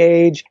to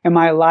engage in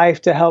my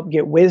life to help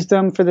get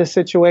wisdom for this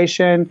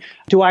situation?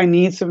 Do I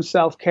need some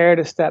self-care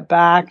to step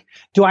back?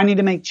 Do I need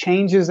to make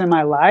changes in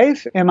my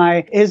life?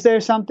 Is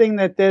there something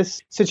that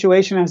this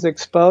situation has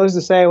exposed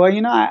to say, well,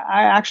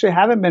 I actually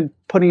haven't been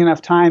putting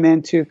enough time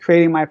into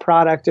creating my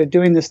product or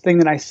doing this thing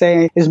that I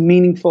say is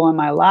meaningful in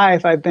my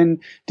life. I've been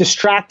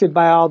distracted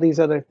by all these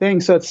other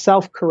things. So it's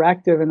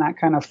self-corrective in that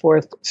kind of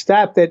fourth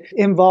step that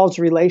involves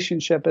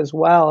relationship as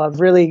well, of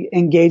really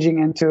engaging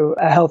into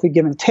a healthy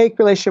give and take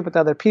relationship with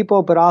other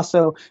people, but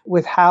also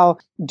with how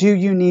do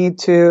you need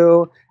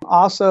to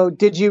also,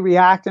 did you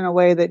react in a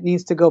way that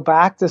needs to go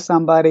back to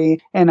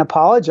somebody and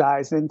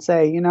apologize and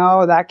say,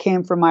 that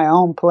came from my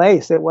own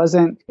place.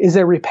 Is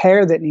there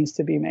repair that needs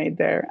to be made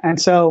there? And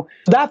so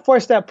that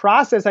 4-step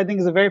process, I think,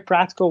 is a very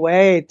practical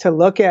way to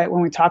look at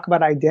when we talk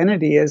about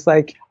identity, is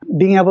like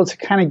being able to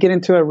kind of get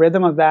into a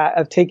rhythm of that,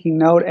 of taking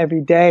note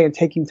every day and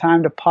taking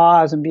time to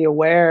pause and be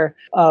aware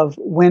of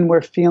when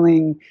we're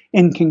feeling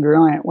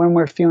incongruent, when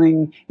we're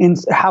feeling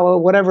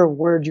whatever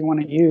word you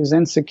want to use,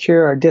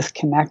 insecure or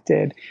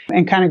disconnected,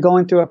 and kind of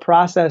going through a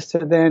process to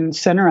then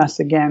center us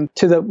again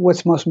to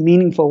what's most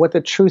meaningful, what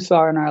the truths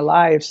are in our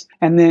lives,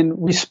 and then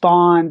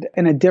respond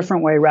in a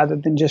different way rather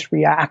than just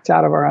react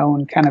out of our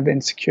own kind of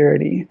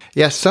insecurity.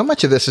 Yeah, so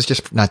much of this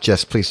is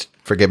please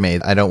forgive me,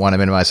 I don't want to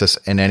minimize this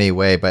in any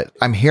way, but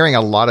I'm hearing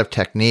a lot of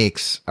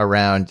techniques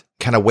around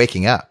kind of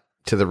waking up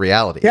to the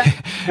reality.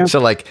 Yeah. So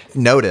like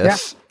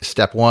notice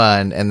step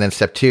 1, and then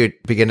step 2,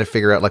 begin to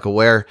figure out like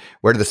where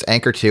did this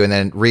anchor to, and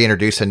then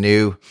reintroduce a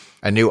new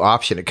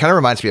option. It kind of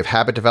reminds me of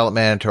habit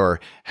development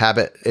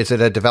Is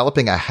it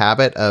developing a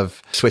habit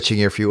of switching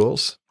your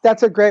fuels?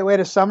 That's a great way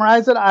to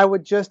summarize it. I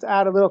would just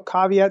add a little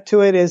caveat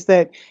to it, is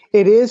that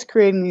it is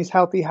creating these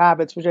healthy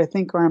habits, which I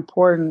think are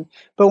important.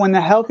 But when the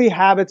healthy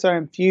habits are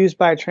infused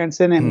by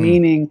transcendent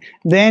meaning,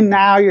 then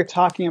now you're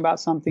talking about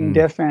something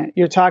different.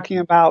 You're talking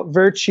about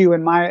virtue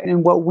in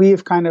what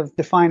we've kind of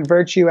defined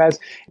virtue as,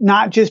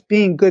 not just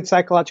being good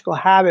psychological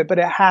habit, but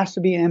it has to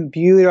be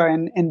imbued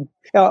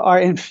or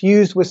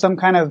infused with some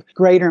kind of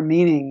greater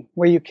meaning,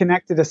 where you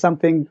connect it to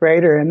something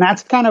greater. And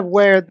that's kind of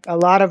where a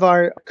lot of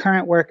our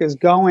current work is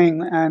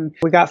going. And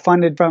we got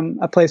funded from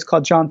a place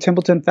called John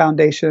Templeton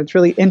Foundation. It's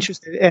really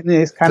interested in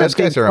these kind Those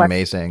guys are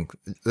amazing.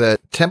 The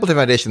Templeton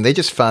Foundation, they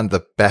just fund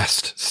the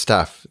best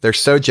stuff. They're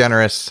so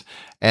generous.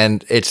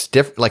 And it's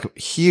different, like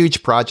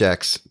huge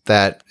projects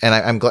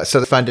I'm glad. So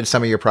they funded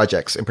some of your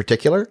projects in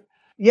particular?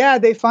 Yeah,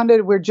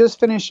 we're just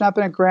finishing up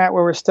in a grant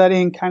where we're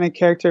studying kind of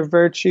character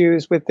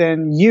virtues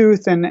within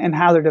youth and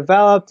how they're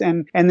developed.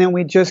 And then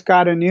we just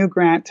got a new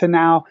grant to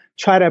now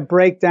try to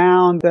break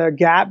down the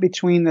gap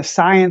between the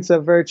science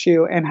of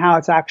virtue and how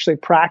it's actually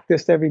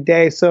practiced every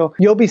day. So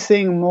you'll be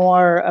seeing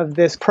more of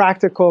this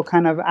practical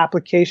kind of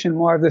application,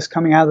 more of this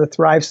coming out of the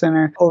Thrive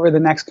Center over the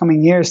next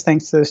coming years,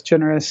 thanks to this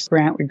generous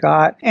grant we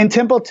got. And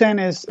Templeton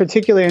is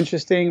particularly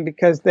interesting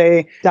because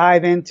they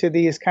dive into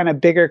these kind of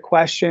bigger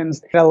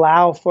questions that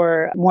allow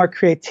for more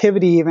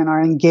creativity, even,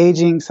 or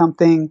engaging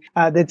something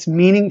that's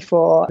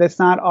meaningful, that's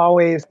not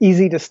always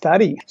easy to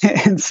study.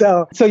 And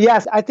so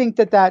yes, I think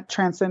that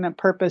transcendent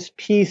purpose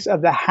piece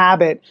of the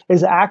habit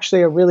is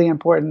actually a really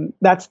important,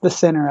 that's the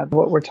center of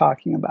what we're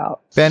talking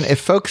about. Ben, if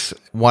folks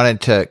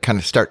wanted to kind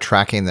of start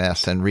tracking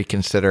this and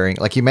reconsidering,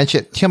 like you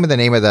mentioned, tell me the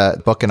name of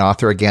the book and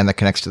author again that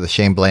connects to the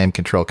shame, blame,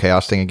 control,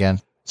 chaos thing again.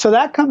 So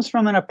that comes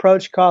from an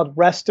approach called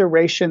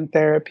restoration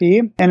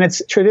therapy. And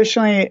it's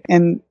traditionally,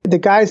 and the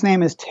guy's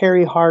name is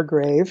Terry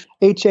Hargrave,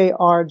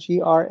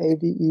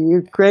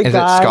 Hargrave. Great guy. Is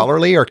it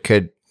scholarly, or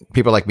could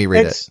people like me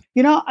read it?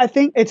 I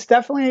think it's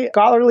definitely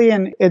scholarly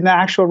in the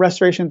actual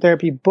restoration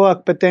therapy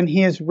book, but then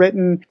he has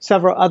written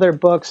several other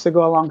books to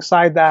go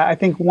alongside that. I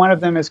think one of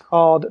them is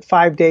called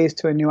 5 Days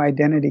to a New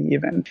Identity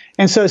even.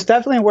 And so it's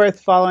definitely worth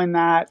following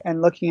that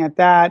and looking at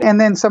that. And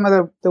then some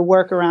of the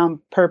work around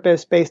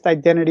purpose-based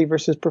identity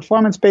versus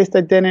performance-based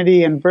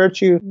identity and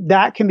virtue,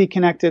 that can be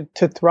connected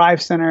to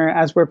Thrive Center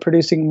as we're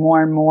producing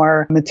more and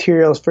more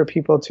materials for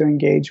people to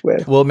engage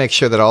with. We'll make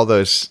sure that all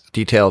those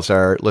details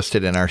are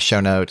listed in our show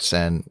notes.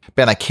 And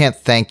Ben, I can't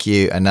thank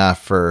you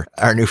enough for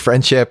our new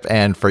friendship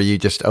and for you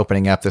just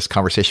opening up this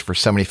conversation for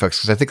so many folks,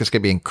 because I think it's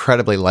going to be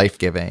incredibly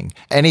life-giving.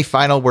 Any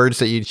final words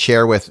that you'd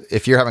share with,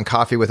 if you're having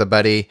coffee with a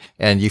buddy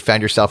and you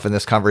found yourself in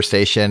this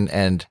conversation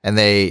and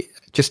they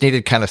just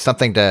needed kind of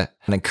something an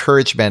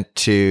encouragement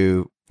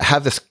to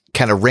have this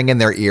kind of ring in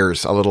their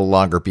ears a little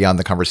longer beyond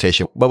the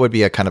conversation, what would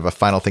be a kind of a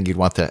final thing you'd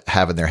want to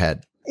have in their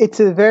head?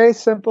 It's a very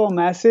simple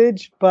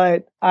message,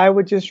 but I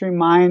would just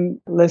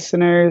remind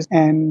listeners,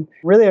 and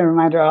really a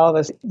reminder to all of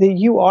us, that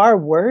you are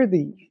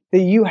worthy,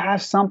 that you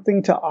have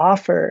something to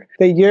offer,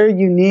 that your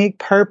unique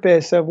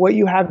purpose of what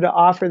you have to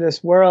offer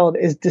this world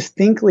is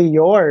distinctly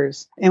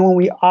yours. And when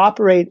we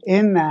operate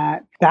in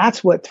that,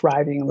 that's what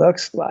thriving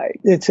looks like.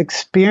 It's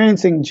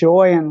experiencing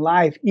joy in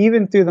life,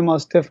 even through the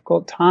most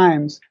difficult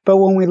times. But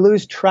when we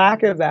lose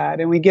track of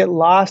that and we get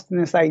lost in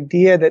this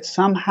idea that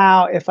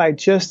somehow if I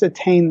just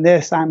attain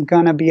this, I'm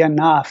going to be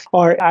enough,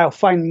 or I'll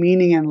find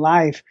meaning in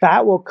life,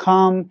 that will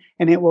come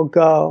and it will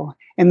go.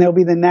 And there'll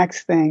be the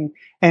next thing.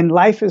 And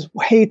life is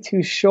way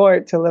too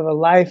short to live a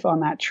life on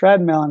that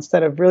treadmill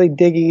instead of really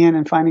digging in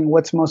and finding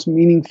what's most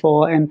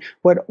meaningful and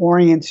what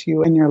orients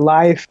you in your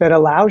life that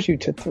allows you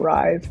to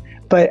thrive.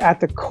 But at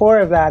the core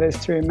of that is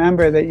to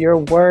remember that your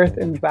worth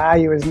and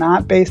value is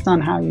not based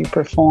on how you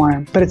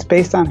perform, but it's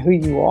based on who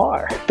you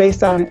are,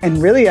 based on,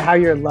 and really how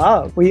you're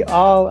loved. We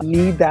all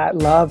need that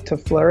love to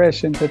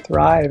flourish and to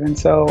thrive. And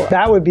so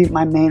that would be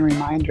my main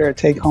reminder,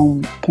 take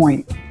home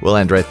point. We'll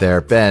end right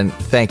there. Ben,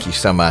 thank you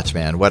so much,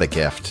 man. What a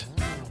gift.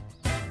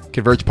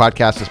 Converge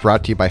Podcast is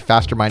brought to you by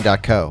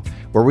Fastermind.co,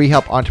 where we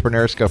help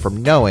entrepreneurs go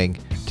from knowing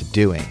to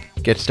doing.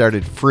 Get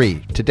started free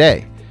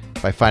today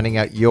by finding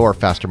out your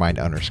Fastermind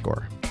owner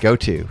score. Go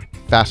to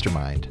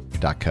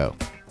Fastermind.co.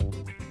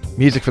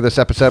 Music for this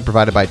episode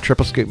provided by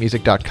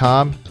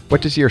TripleScoopMusic.com.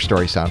 What does your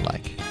story sound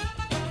like?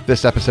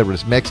 This episode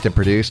was mixed and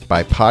produced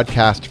by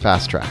Podcast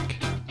Fast Track.